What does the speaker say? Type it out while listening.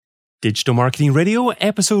Digital Marketing Radio,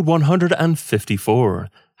 episode 154.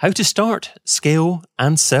 How to start, scale,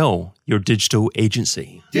 and sell your digital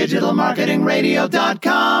agency.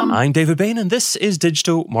 DigitalMarketingRadio.com. I'm David Bain, and this is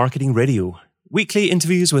Digital Marketing Radio. Weekly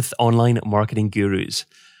interviews with online marketing gurus.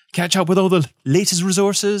 Catch up with all the latest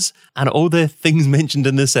resources and all the things mentioned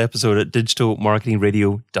in this episode at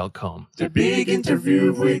DigitalMarketingRadio.com. The big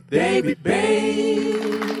interview with David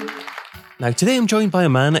Bain. Now, today I'm joined by a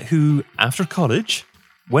man who, after college,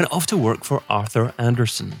 went off to work for Arthur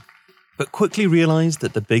Andersen, but quickly realized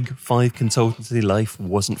that the big five consultancy life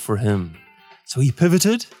wasn't for him. So he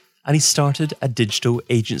pivoted and he started a digital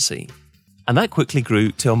agency. And that quickly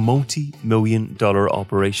grew to a multi-million-dollar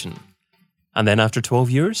operation. And then after 12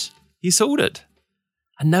 years, he sold it.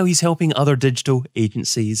 And now he's helping other digital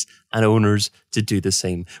agencies and owners to do the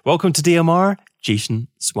same. Welcome to DMR, Jason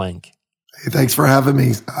Swank. Hey, thanks for having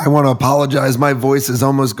me. I want to apologize. My voice is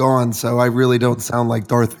almost gone, so I really don't sound like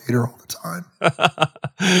Darth Vader all the time.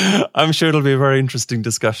 I'm sure it'll be a very interesting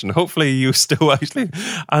discussion. Hopefully you still actually...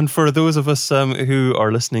 And for those of us who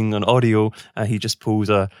are listening on audio, he just pulls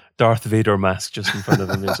a Darth Vader mask just in front of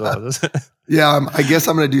him as well. Yeah, I guess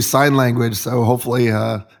I'm going to do sign language, so hopefully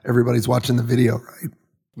everybody's watching the video, right?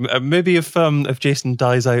 Maybe if Jason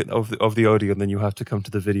dies out of the audio, then you have to come to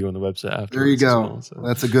the video on the website after. There you go. Well, so.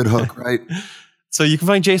 That's a good hook, right? So you can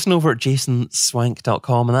find Jason over at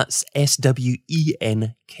jasonswank.com, and that's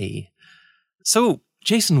SWENK. So,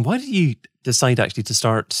 Jason, why did you decide actually to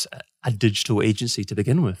start a digital agency to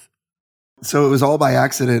begin with? So it was all by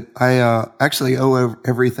accident. I actually owe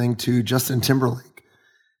everything to Justin Timberlake.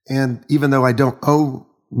 And even though I don't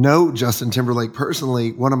know Justin Timberlake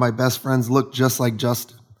personally, one of my best friends looked just like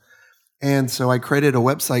Justin. And so I created a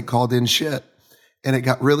website called In Shit, and it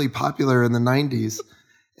got really popular in the 90s.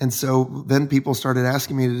 And so then people started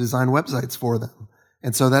asking me to design websites for them.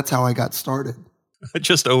 And so that's how I got started.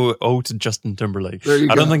 Just owe to Justin Timberlake. There you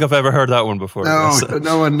go. I don't think I've ever heard that one before.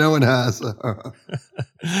 No, no one has.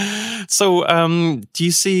 So, do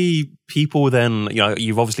you see people then,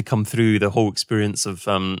 you've obviously come through the whole experience of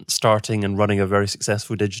starting and running a very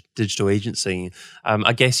successful digital agency.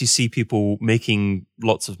 I guess you see people making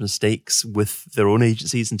lots of mistakes with their own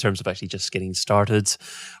agencies in terms of actually just getting started.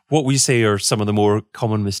 What would you say are some of the more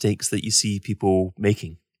common mistakes that you see people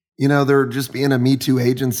making? They're just being a Me Too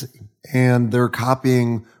agency, and they're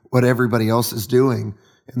copying what everybody else is doing,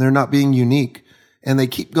 and they're not being unique, and they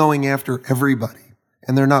keep going after everybody,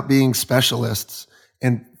 and they're not being specialists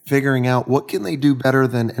and figuring out what can they do better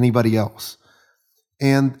than anybody else.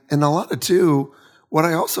 And a lot of what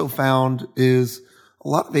I also found is a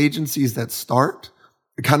lot of agencies that start,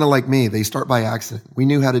 kind of like me, they start by accident. We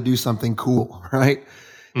knew how to do something cool, right?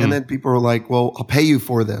 And then people are like, well, I'll pay you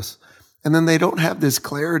for this. And then they don't have this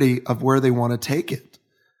clarity of where they want to take it,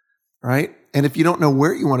 right? And if you don't know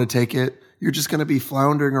where you want to take it, you're just going to be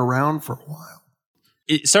floundering around for a while.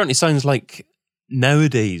 It certainly sounds like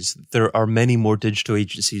nowadays there are many more digital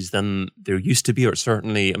agencies than there used to be, or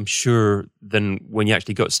certainly, I'm sure, than when you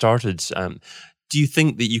actually got started. Do you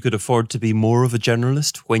think that you could afford to be more of a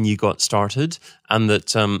generalist when you got started, and that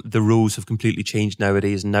the roles have completely changed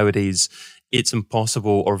nowadays? And nowadays, it's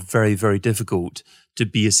impossible or very, very difficult to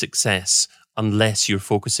be a success unless you're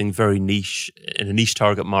focusing very niche in a niche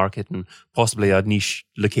target market and possibly a niche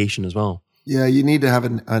location as well. Yeah, you need to have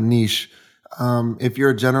a niche. If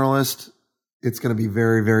you're a generalist, it's going to be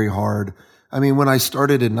very, very hard. I mean, when I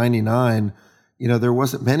started in 99, there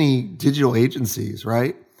wasn't many digital agencies,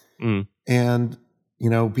 right? And,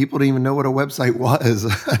 people didn't even know what a website was.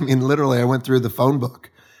 I mean, literally, I went through the phone book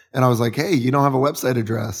and I was like, hey, you don't have a website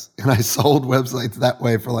address. And I sold websites that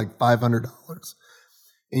way for like $500.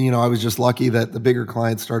 And, I was just lucky that the bigger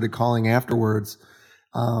clients started calling afterwards.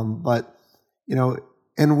 And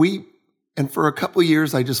for a couple of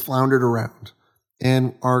years, I just floundered around,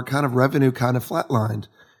 and our kind of revenue kind of flatlined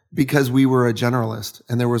because we were a generalist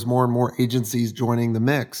and there was more and more agencies joining the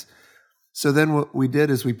mix. So then what we did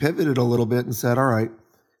is we pivoted a little bit and said, all right,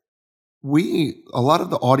 a lot of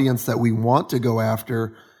the audience that we want to go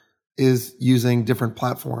after is using different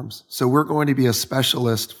platforms. So we're going to be a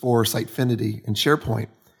specialist for Sitefinity and SharePoint.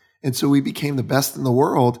 And so we became the best in the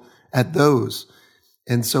world at those.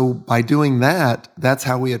 And so by doing that, that's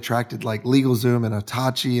how we attracted like LegalZoom and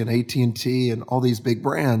Hitachi and AT&T and all these big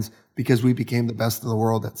brands, because we became the best in the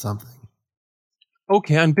world at something.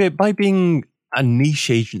 Okay, and by being a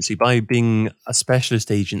niche agency, by being a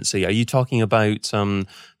specialist agency, are you talking about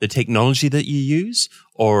the technology that you use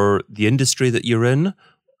or the industry that you're in?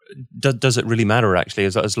 Does it really matter, actually,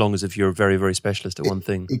 as long as if you're very, very specialist at one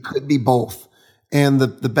thing? It could be both. And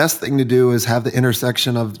the best thing to do is have the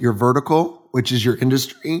intersection of your vertical, which is your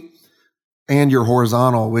industry, and your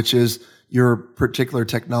horizontal, which is your particular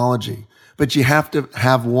technology. But you have to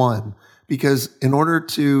have one, because in order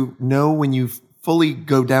to know when you fully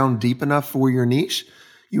go down deep enough for your niche,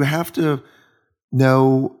 you have to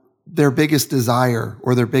know their biggest desire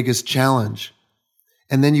or their biggest challenge.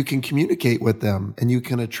 And then you can communicate with them and you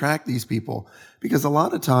can attract these people. Because a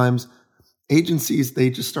lot of times agencies, they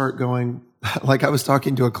just start going, like I was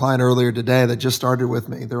talking to a client earlier today that just started with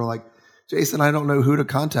me. They were like, Jason, I don't know who to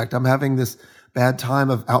contact. I'm having this bad time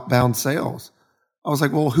of outbound sales. I was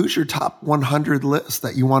like, well, who's your top 100 list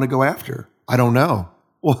that you want to go after? I don't know.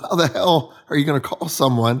 Well, how the hell are you going to call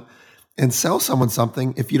someone and sell someone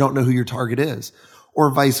something if you don't know who your target is?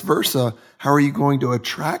 Or vice versa, how are you going to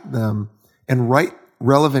attract them and write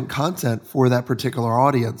relevant content for that particular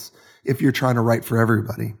audience if you're trying to write for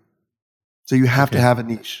everybody? So you have to have a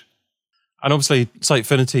niche. And obviously,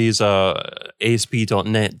 Sitefinity is a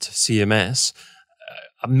ASP.NET CMS.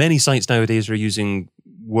 Many sites nowadays are using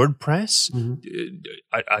WordPress.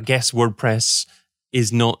 I guess WordPress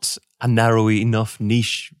is not a narrow enough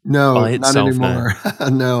niche by itself. Not anymore.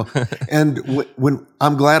 No. And when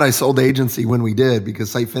I'm glad I sold the agency when we did,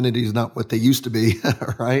 because Sitefinity is not what they used to be,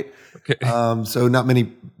 right? Okay. So not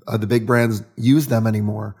many of the big brands use them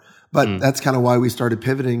anymore. But that's kind of why we started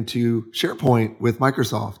pivoting to SharePoint with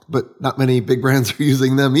Microsoft. But not many big brands are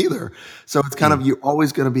using them either. So it's kind of, you're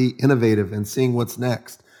always going to be innovative and seeing what's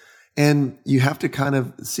next. And you have to kind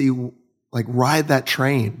of ride that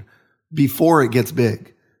train before it gets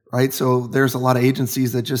big, right? So there's a lot of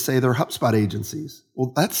agencies that just say they're HubSpot agencies.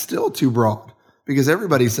 Well, that's still too broad, because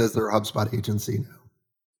everybody says they're a HubSpot agency now.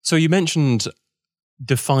 So you mentioned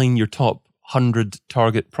define your top 100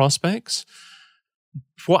 target prospects.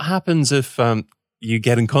 What happens if you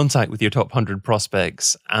get in contact with your top 100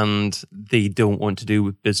 prospects and they don't want to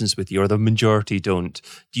do business with you, or the majority don't?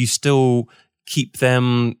 Do you still keep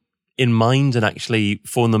them in mind and actually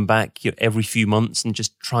phone them back every few months and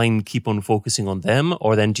just try and keep on focusing on them?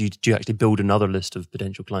 Or then do you actually build another list of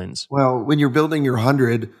potential clients? Well, when you're building your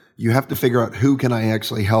 100, you have to figure out who can I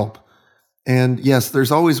actually help. And yes,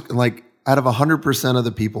 there's always, out of 100% of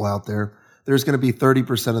the people out there, there's going to be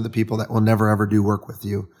 30% of the people that will never ever do work with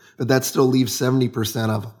you. But that still leaves 70%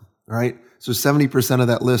 of them, right? So 70% of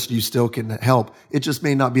that list you still can help. It just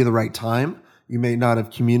may not be the right time. You may not have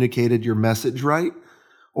communicated your message right.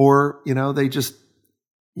 Or, you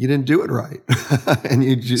didn't do it right. And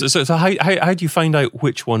you just... So how do you find out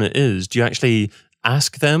which one it is? Do you actually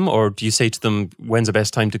ask them, or do you say to them, when's the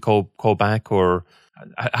best time to call back? Or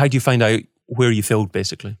how do you find out where you filled,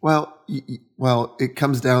 basically? Well, it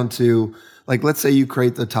comes down to, let's say you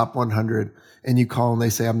create the top 100 and you call and they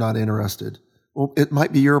say, I'm not interested. Well, it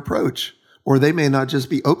might be your approach, or they may not just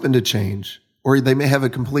be open to change, or they may have a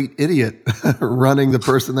complete idiot running the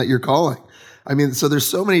person that you're calling. I mean, so there's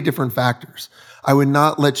so many different factors. I would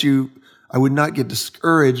not get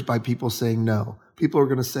discouraged by people saying no. People are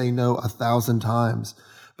going to say no 1,000 times,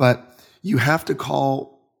 but you have to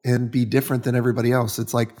call and be different than everybody else.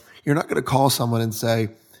 It's like, you're not going to call someone and say,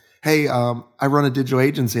 hey, I run a digital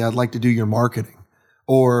agency. I'd like to do your marketing.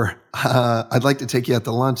 Or I'd like to take you out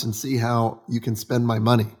to lunch and see how you can spend my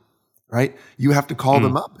money, right? You have to call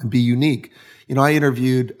them up and be unique. I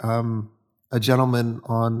interviewed a gentleman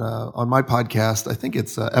on my podcast. I think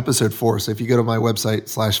it's episode 4. So if you go to my website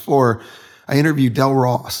 /4, I interviewed Del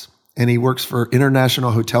Ross, and he works for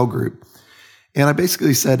International Hotel Group. And I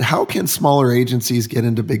basically said, how can smaller agencies get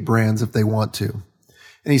into big brands if they want to?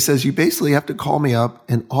 And he says, you basically have to call me up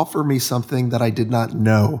and offer me something that I did not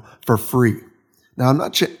know for free. Now, I'm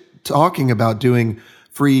not talking about doing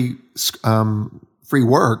free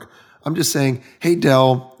work. I'm just saying, hey,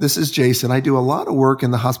 Del, this is Jason. I do a lot of work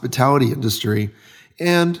in the hospitality industry.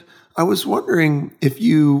 And I was wondering if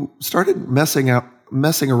you started messing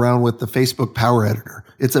around with the Facebook Power Editor.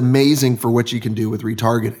 It's amazing for what you can do with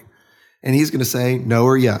retargeting. And he's going to say no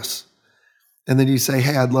or yes. And then you say,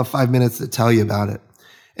 hey, I'd love 5 minutes to tell you about it.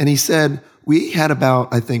 And he said, we had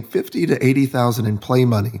about, I think, 50 to 80,000 in play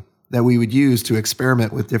money that we would use to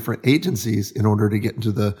experiment with different agencies in order to get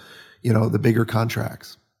into the bigger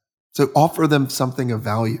contracts. So offer them something of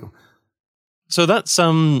value. So that's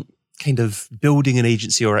kind of building an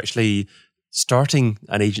agency, or actually starting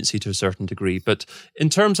an agency to a certain degree. But in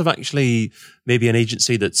terms of actually maybe an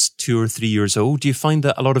agency that's 2 or 3 years old, do you find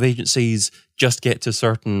that a lot of agencies just get to a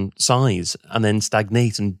certain size and then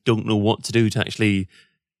stagnate and don't know what to do to actually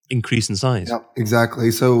increase in size? Yeah,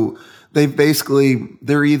 exactly. So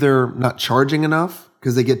they're either not charging enough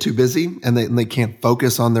because they get too busy and they can't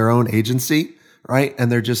focus on their own agency, right?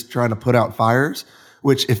 And they're just trying to put out fires,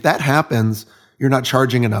 which if that happens, you're not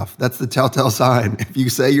charging enough. That's the telltale sign. If you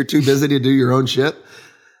say you're too busy to do your own shit,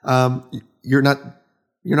 you're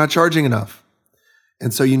not charging enough.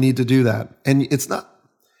 And so you need to do that. And it's not,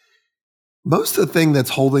 most of the thing that's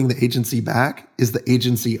holding the agency back is the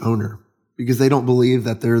agency owner, because they don't believe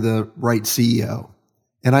that they're the right CEO.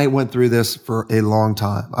 And I went through this for a long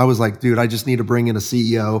time. I was like, dude, I just need to bring in a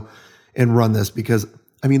CEO and run this, because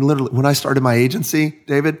I mean, literally, when I started my agency,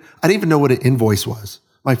 David, I didn't even know what an invoice was.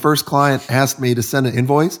 My first client asked me to send an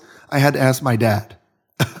invoice. I had to ask my dad,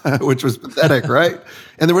 which was pathetic, right?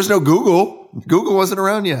 And there was no Google. Google wasn't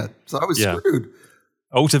around yet. So I was screwed.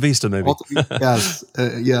 Alta Vista, maybe. Yes.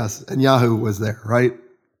 Yes. And Yahoo was there, right?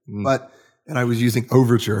 And I was using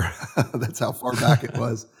Overture. That's how far back it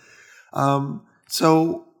was.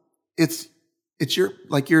 So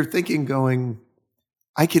you're thinking going,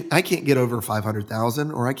 I can't get over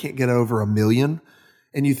 500,000, or I can't get over 1 million.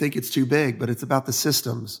 And you think it's too big, but it's about the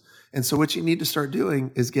systems. And so what you need to start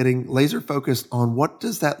doing is getting laser focused on what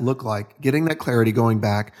does that look like, getting that clarity going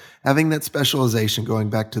back, having that specialization going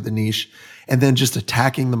back to the niche, and then just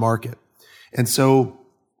attacking the market. And so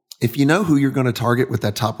if you know who you're going to target with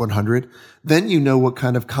that top 100, then you know what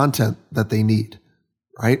kind of content that they need,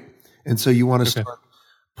 right? And so you want to start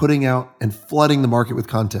putting out and flooding the market with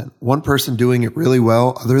content. One person doing it really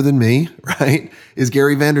well, other than me, right, is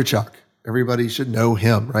Gary Vaynerchuk. Everybody should know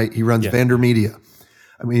him, right? He runs VaynerMedia.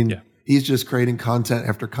 I mean, he's just creating content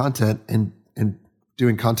after content and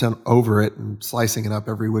doing content over it and slicing it up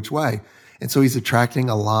every which way. And so he's attracting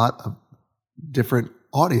a lot of different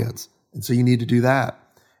audience. And so you need to do that.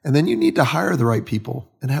 And then you need to hire the right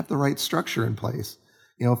people and have the right structure in place,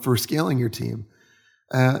 for scaling your team.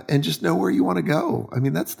 And just know where you want to go. I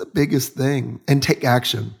mean, that's the biggest thing. And take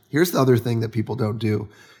action. Here's the other thing that people don't do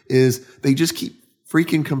is they just keep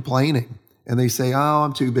freaking complaining. And they say, oh,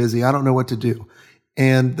 I'm too busy. I don't know what to do.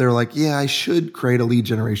 And they're like, yeah, I should create a lead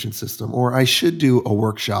generation system, or I should do a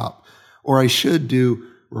workshop, or I should do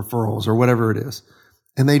referrals, or whatever it is.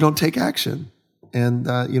 And they don't take action. And,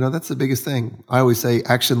 that's the biggest thing. I always say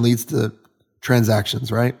action leads to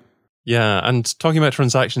transactions, right? Yeah. And talking about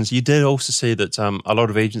transactions, you did also say that a lot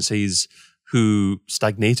of agencies who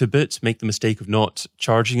stagnate a bit make the mistake of not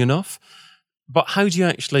charging enough. But how do you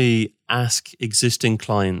actually ask existing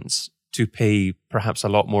clients to pay perhaps a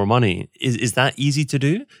lot more money? Is that easy to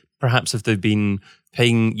do? Perhaps if they've been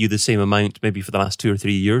paying you the same amount maybe for the last 2 or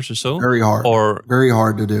 3 years or so? Very hard. Or very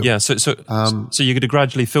hard to do. Yeah. So you're going to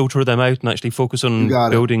gradually filter them out and actually focus on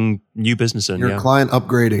building new business in. Your client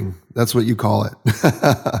upgrading. That's what you call it.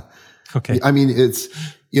 Okay. I mean, it's,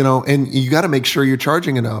 and you got to make sure you're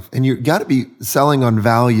charging enough, and you got to be selling on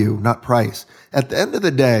value, not price. At the end of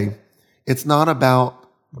the day, it's not about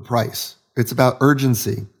the price. It's about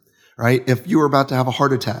urgency, right? If you were about to have a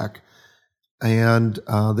heart attack and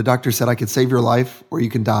the doctor said, I could save your life or you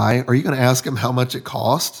can die, are you going to ask him how much it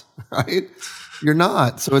cost, right? You're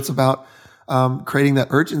not. So it's about creating that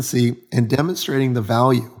urgency and demonstrating the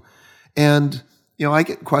value. And, I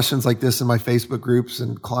get questions like this in my Facebook groups,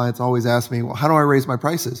 and clients always ask me, well, how do I raise my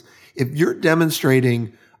prices? If you're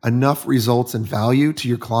demonstrating enough results and value to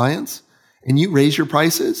your clients and you raise your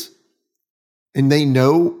prices and they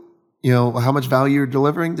know, how much value you're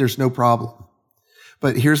delivering, there's no problem.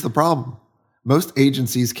 But here's the problem. Most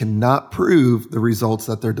agencies cannot prove the results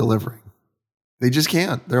that they're delivering. They just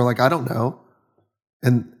can't. They're like, I don't know.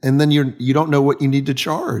 And then you don't know what you need to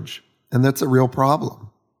charge. And that's a real problem.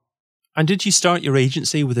 And did you start your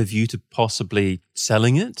agency with a view to possibly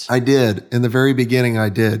selling it? I did. In the very beginning, I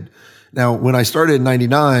did. Now, when I started in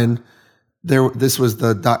 99, this was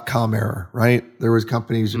the .com era, right? There was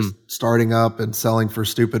companies just starting up and selling for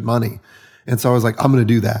stupid money. And so I was like, I'm going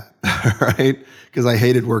to do that, right? Because I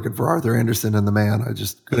hated working for Arthur Andersen and the man. I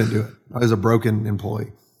just couldn't do it. I was a broken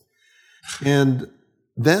employee. And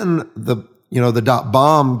then the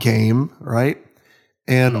 .bomb came, right?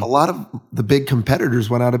 And a lot of the big competitors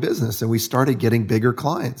went out of business, and we started getting bigger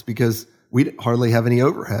clients because we hardly have any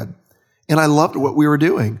overhead. And I loved what we were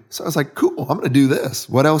doing. So I was like, cool, I'm going to do this.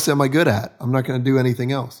 What else am I good at? I'm not going to do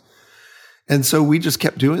anything else. And so we just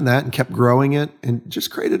kept doing that and kept growing it and just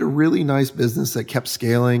created a really nice business that kept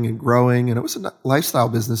scaling and growing. And it was a lifestyle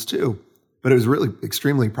business too, but it was really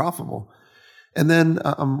extremely profitable. And then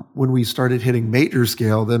when we started hitting major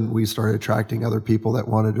scale, then we started attracting other people that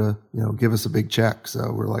wanted to, give us a big check.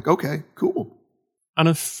 So we're like, okay, cool. And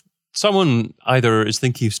if someone either is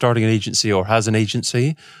thinking of starting an agency or has an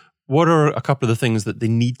agency, what are a couple of the things that they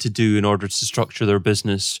need to do in order to structure their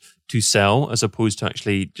business to sell as opposed to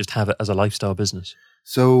actually just have it as a lifestyle business?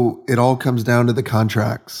 So it all comes down to the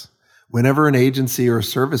contracts. Whenever an agency or a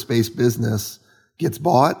service-based business gets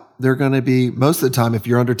bought, they're going to be, most of the time, if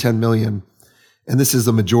you're under 10 million, and this is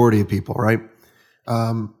the majority of people, right?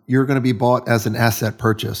 You're going to be bought as an asset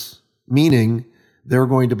purchase, meaning they're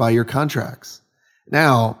going to buy your contracts.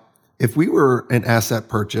 Now, if we were an asset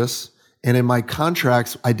purchase and in my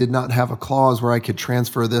contracts, I did not have a clause where I could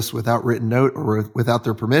transfer this without written note or without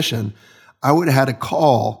their permission, I would have had to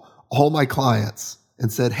call all my clients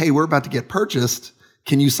and said, hey, we're about to get purchased.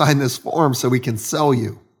 Can you sign this form so we can sell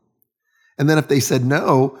you? And then if they said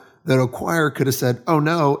no, the acquirer could have said, oh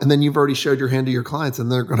no. And then you've already showed your hand to your clients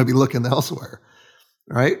and they're going to be looking elsewhere,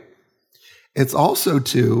 right? It's also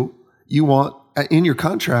too, you want, in your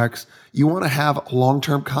contracts, you want to have a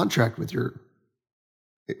long-term contract with your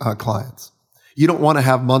clients. You don't want to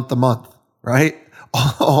have month to month, right?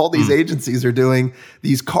 All these agencies are doing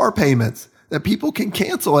these car payments that people can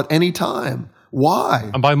cancel at any time. Why?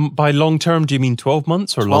 And by long term, do you mean 12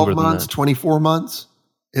 months or longer 12 months, than that? 24 months,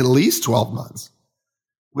 at least 12 months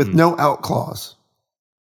with no out clause.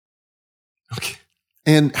 Okay.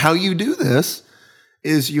 And how you do this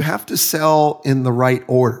is you have to sell in the right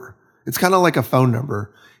order. It's kind of like a phone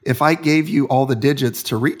number. If I gave you all the digits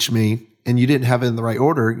to reach me and you didn't have it in the right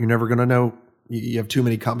order, you're never going to know. You have too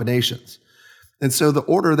many combinations. And so the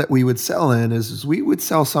order that we would sell in is we would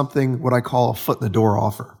sell something, what I call a foot in the door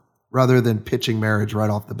offer, rather than pitching marriage right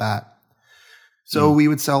off the bat. So we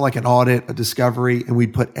would sell like an audit, a discovery, and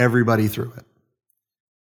we'd put everybody through it,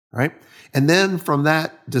 right? And then from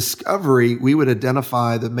that discovery, we would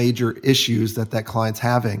identify the major issues that client's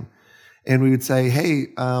having. And we would say, hey,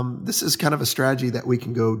 this is kind of a strategy that we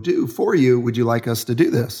can go do for you. Would you like us to do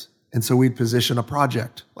this? And so we'd position a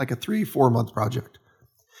project, like a 3-4 month project.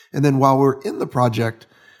 And then while we're in the project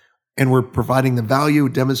and we're providing the value,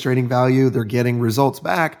 demonstrating value, they're getting results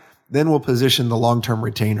back, then we'll position the long-term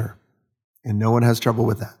retainer. And no one has trouble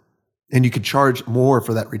with that. And you could charge more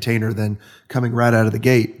for that retainer than coming right out of the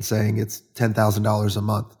gate and saying it's $10,000 a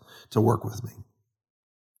month to work with me.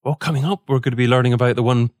 Well, coming up, we're going to be learning about the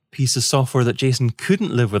one piece of software that Jason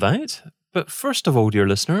couldn't live without. But first of all, dear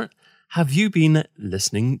listener, have you been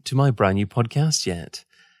listening to my brand new podcast yet?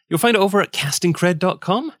 You'll find it over at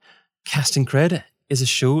castingcred.com. Casting Cred is a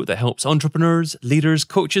show that helps entrepreneurs, leaders,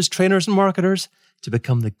 coaches, trainers, and marketers to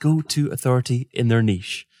become the go-to authority in their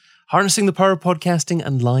niche, harnessing the power of podcasting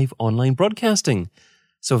and live online broadcasting.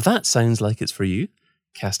 So if that sounds like it's for you,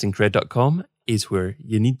 castingcred.com is where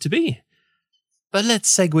you need to be. But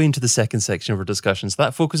let's segue into the second section of our discussion. So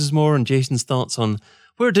that focuses more on Jason's thoughts on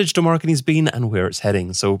where digital marketing's been and where it's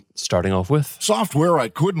heading. So starting off with software I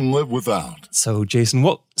couldn't live without. So Jason,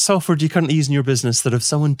 what software do you currently use in your business that if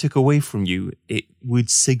someone took away from you, it would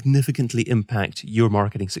significantly impact your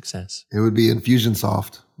marketing success? It would be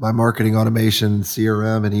Infusionsoft, my marketing automation,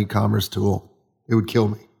 CRM, and e-commerce tool. It would kill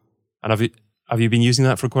me. And have you been using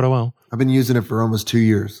that for quite a while? I've been using it for almost 2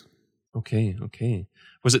 years. Okay.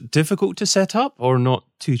 Was it difficult to set up or not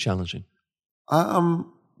too challenging?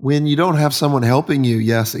 When you don't have someone helping you,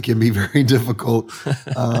 yes, it can be very difficult.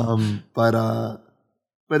 But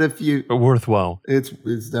worthwhile. It's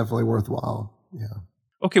definitely worthwhile. Yeah.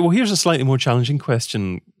 Okay. Well, here's a slightly more challenging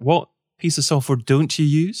question. What piece of software don't you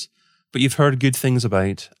use, but you've heard good things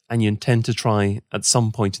about and you intend to try at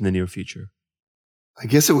some point in the near future? I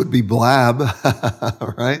guess it would be Blab,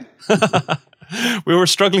 right? We were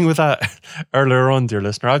struggling with that earlier on, dear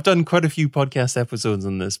listener. I've done quite a few podcast episodes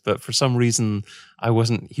on this, but for some reason, I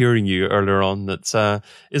wasn't hearing you earlier on. That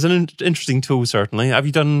is an interesting tool, certainly. Have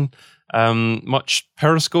you done much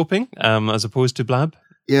periscoping as opposed to Blab?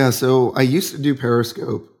 Yeah, so I used to do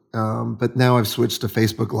Periscope, but now I've switched to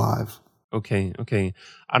Facebook Live. Okay.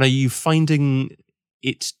 And are you finding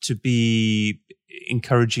it to be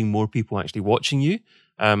encouraging more people actually watching you?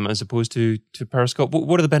 As opposed to Periscope?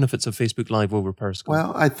 What are the benefits of Facebook Live over Periscope?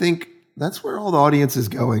 Well, I think that's where all the audience is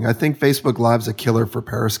going. I think Facebook Live's a killer for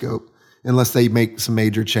Periscope, unless they make some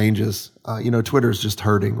major changes. Twitter's just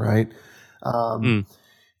hurting, right?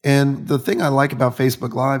 And the thing I like about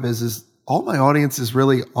Facebook Live is all my audience is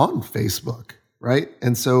really on Facebook, right?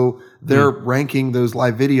 And so they're ranking those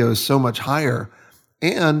live videos so much higher.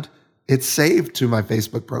 And it's saved to my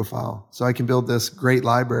Facebook profile. So I can build this great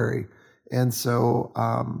library. And so,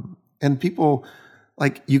 and people,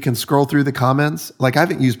 like, you can scroll through the comments. Like, I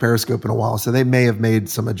haven't used Periscope in a while, so they may have made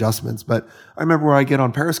some adjustments. But I remember where I get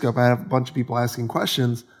on Periscope, I have a bunch of people asking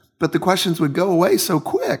questions, but the questions would go away so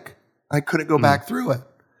quick. I couldn't go back through it.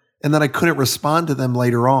 And then I couldn't respond to them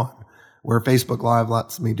later on, where Facebook Live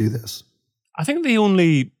lets me do this. I think the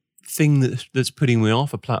only thing that's putting me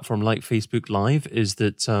off a platform like Facebook Live is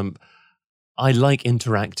that I like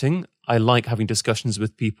interacting. I like having discussions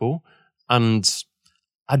with people. And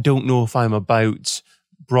I don't know if I'm about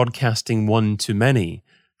broadcasting one to many.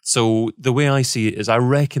 So the way I see it is I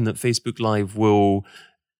reckon that Facebook Live will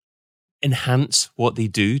enhance what they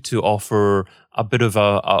do to offer a bit of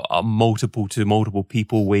a multiple to multiple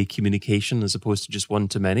people way communication as opposed to just one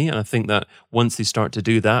to many. And I think that once they start to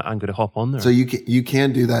do that, I'm going to hop on there. So you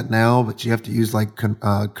can do that now, but you have to use like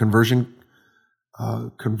ConvertFlow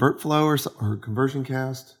or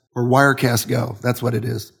ConversionCast or Wirecast Go. That's what it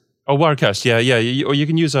is. Oh, Wirecast, yeah. Or you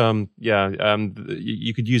can use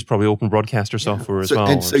you could use probably Open Broadcaster software as well.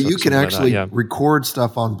 And so you can actually like that, record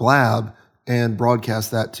stuff on Blab and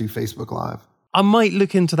broadcast that to Facebook Live. I might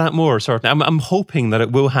look into that more. Certainly, I'm hoping that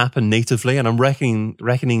it will happen natively, and I'm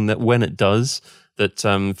reckoning that when it does, that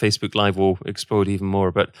Facebook Live will explode even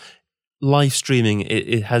more. But live streaming,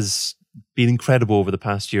 it has been incredible over the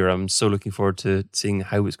past year. I'm so looking forward to seeing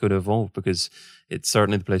how it's going to evolve because it's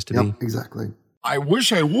certainly the place to be. Exactly. I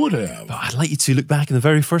wish I would have. But I'd like you to look back in the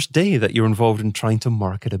very first day that you're involved in trying to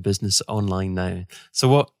market a business online now. So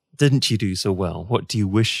what didn't you do so well? What do you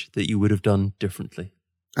wish that you would have done differently?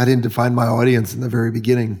 I didn't define my audience in the very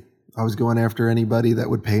beginning. I was going after anybody that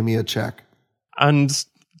would pay me a check. And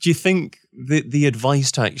do you think the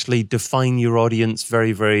advice to actually define your audience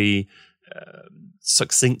very, very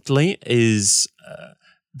succinctly is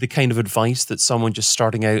the kind of advice that someone just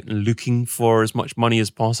starting out and looking for as much money as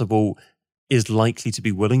possible is likely to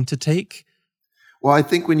be willing to take? Well, I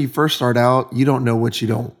think when you first start out, you don't know what you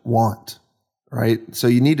don't want, right? So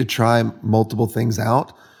you need to try multiple things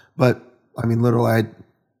out. But I mean, literally,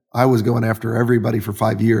 I was going after everybody for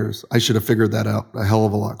 5 years. I should have figured that out a hell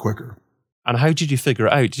of a lot quicker. And how did you figure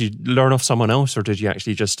it out? Did you learn off someone else or did you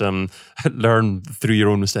actually just learn through your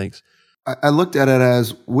own mistakes? I looked at it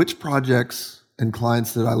as which projects and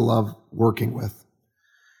clients that I love working with.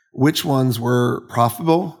 Which ones were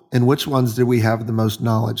profitable and which ones did we have the most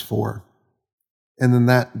knowledge for? And then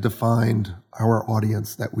that defined our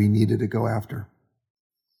audience that we needed to go after.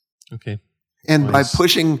 Okay. And nice.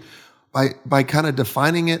 by kind of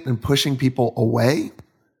defining it and pushing people away,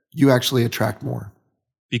 you actually attract more.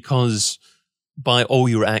 Because by all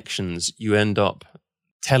your actions, you end up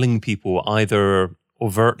telling people either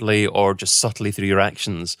overtly or just subtly through your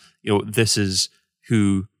actions, this is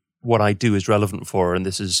who what I do is relevant for, and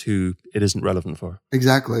this is who it isn't relevant for.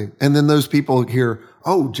 Exactly. And then those people hear,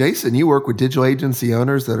 oh, Jason, you work with digital agency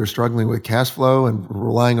owners that are struggling with cash flow and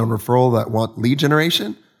relying on referral that want lead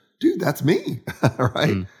generation. Dude, that's me.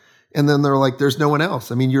 Right. And then they're like, there's no one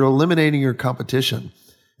else. I mean, you're eliminating your competition.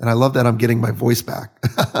 And I love that I'm getting my voice back.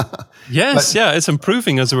 Yes, it's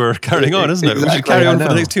improving as we're carrying on, isn't it? Exactly, we should carry on for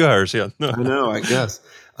the next 2 hours. Yeah. I know, I guess.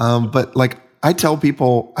 But like, I tell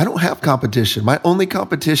people, I don't have competition. My only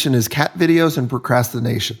competition is cat videos and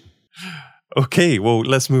procrastination. Okay, well,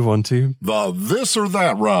 let's move on to the this or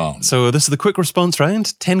that round. So this is the quick response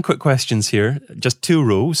round. 10 quick questions here, just 2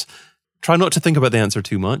 rows. Try not to think about the answer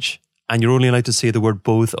too much. And you're only allowed to say the word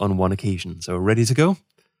both on one occasion. So ready to go?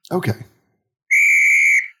 Okay.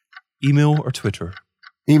 Email or Twitter?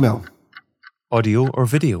 Email. Audio or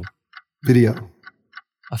video? Video.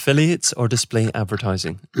 Affiliates or display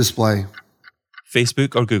advertising? Display.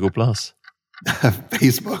 Facebook or Google+?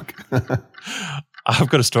 Facebook. I've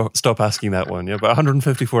got to stop asking that one. Yeah, but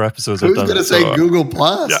 154 episodes I've done. Who's going to say Google+?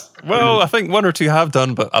 Yeah. Well, I think 1 or 2 have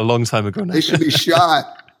done, but a long time ago now. They should be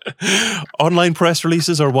shot. Online press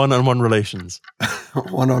releases or one-on-one relations?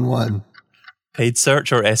 One-on-one. Paid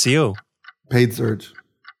search or SEO? Paid search.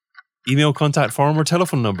 Email contact form or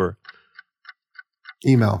telephone number?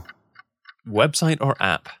 Email. Website or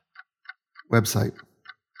app? Website.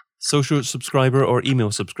 Social subscriber or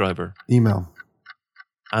email subscriber? Email.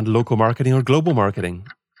 And local marketing or global marketing?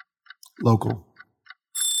 Local.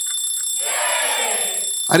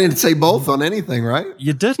 I didn't say both on anything, right?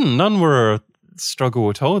 You didn't. None were a struggle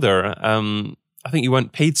at all there. I think you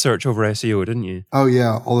went paid search over SEO, didn't you? Oh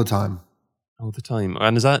yeah, all the time. All the time.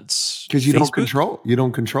 And is that because you Facebook?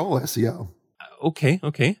 don't control SEO. Okay.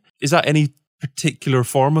 Is that any particular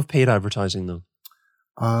form of paid advertising though?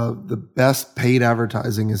 The best paid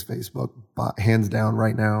advertising is Facebook, hands down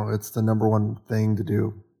right now. It's the number one thing to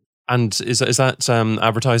do. And is that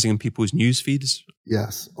advertising in people's news feeds?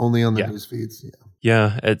 Yes, only on the news feeds.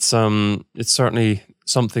 Yeah, it's certainly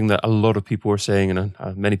something that a lot of people are saying, and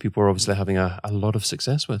many people are obviously having a lot of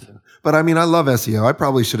success with. But I mean, I love SEO. I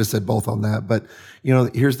probably should have said both on that. But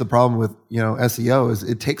here's the problem with SEO is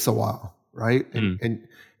it takes a while, right?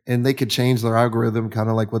 And they could change their algorithm, kind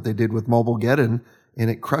of like what they did with Mobilegeddon, and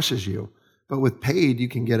it crushes you. But with paid, you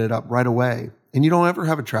can get it up right away. And you don't ever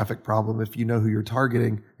have a traffic problem if you know who you're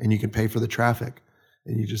targeting and you can pay for the traffic.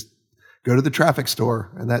 And you just go to the traffic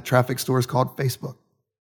store, and that traffic store is called Facebook.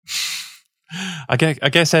 I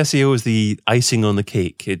guess SEO is the icing on the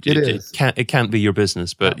cake. It is. It can't be your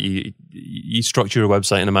business, but you structure your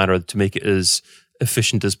website in a manner to make it as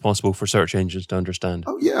efficient as possible for search engines to understand.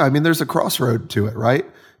 Oh yeah, I mean, there's a crossroad to it, right?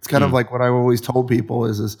 It's kind of like what I always told people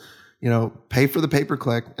is pay for the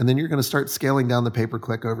pay-per-click, and then you're going to start scaling down the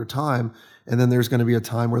pay-per-click over time, and then there's going to be a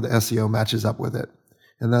time where the SEO matches up with it,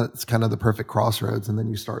 and that's kind of the perfect crossroads, and then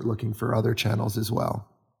you start looking for other channels as well.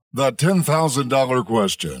 The $10,000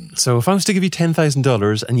 question. So if I was to give you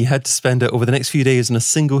 $10,000 and you had to spend it over the next few days on a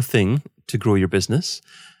single thing to grow your business,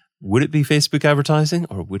 would it be Facebook advertising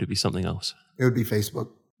or would it be something else? It would be Facebook.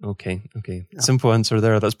 Okay. Yeah. Simple answer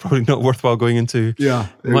there. That's probably not worthwhile going into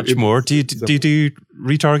much more. Do you do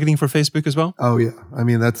retargeting for Facebook as well? Oh yeah. I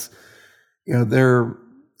mean, that's, their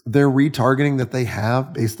retargeting that they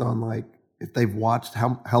have based on like, if they've watched,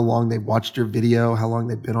 how long they've watched your video, how long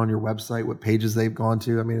they've been on your website, what pages they've gone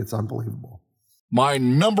to. I mean, it's unbelievable. My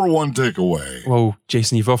number one takeaway. Well,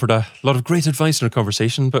 Jason, you've offered a lot of great advice in our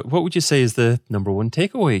conversation, but what would you say is the number one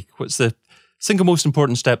takeaway? What's the single most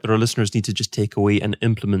important step that our listeners need to just take away and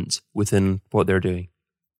implement within what they're doing?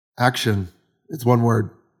 Action. It's one word.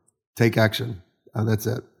 Take action. That's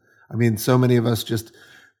it. I mean, so many of us just,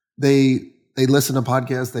 they listen to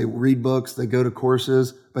podcasts, they read books, they go to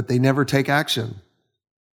courses, but they never take action.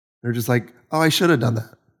 They're just like, oh, I should have done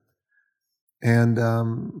that. And,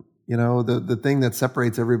 the thing that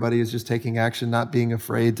separates everybody is just taking action, not being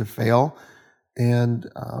afraid to fail, and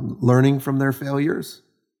learning from their failures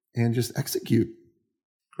and just execute.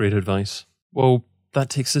 Great advice. Well, that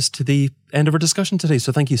takes us to the end of our discussion today.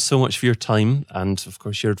 So thank you so much for your time and, of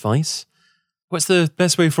course, your advice. What's the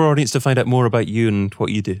best way for our audience to find out more about you and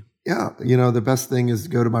what you do? Yeah, the best thing is to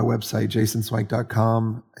go to my website,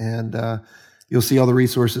 jasonswank.com, and you'll see all the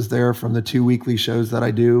resources there from the 2 weekly shows that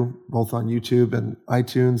I do, both on YouTube and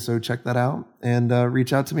iTunes. So check that out and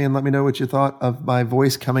reach out to me and let me know what you thought of my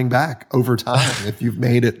voice coming back over time if you've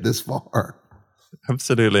made it this far.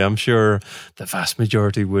 Absolutely. I'm sure the vast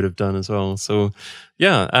majority would have done as well. So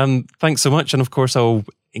yeah, thanks so much. And of course, I'll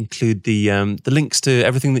include the links to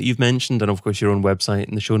everything that you've mentioned and of course your own website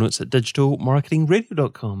in the show notes at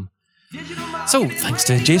digitalmarketingradio.com. So thanks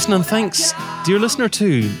to Jason and thanks dear listener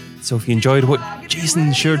too. So if you enjoyed what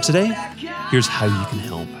Jason shared today, here's how you can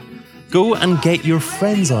help. Go and get your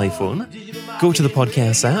friend's iPhone, go to the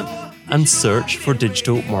podcast app and search for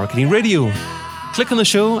Digital Marketing Radio. Click on the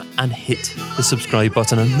show and hit the subscribe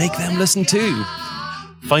button and make them listen too.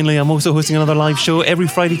 Finally, I'm also hosting another live show every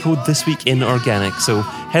Friday called This Week in Organic. So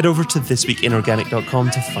head over to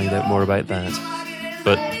thisweekinorganic.com to find out more about that.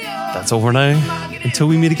 But that's all for now. Until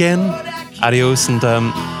we meet again, adios and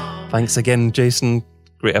thanks again, Jason.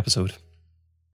 Great episode.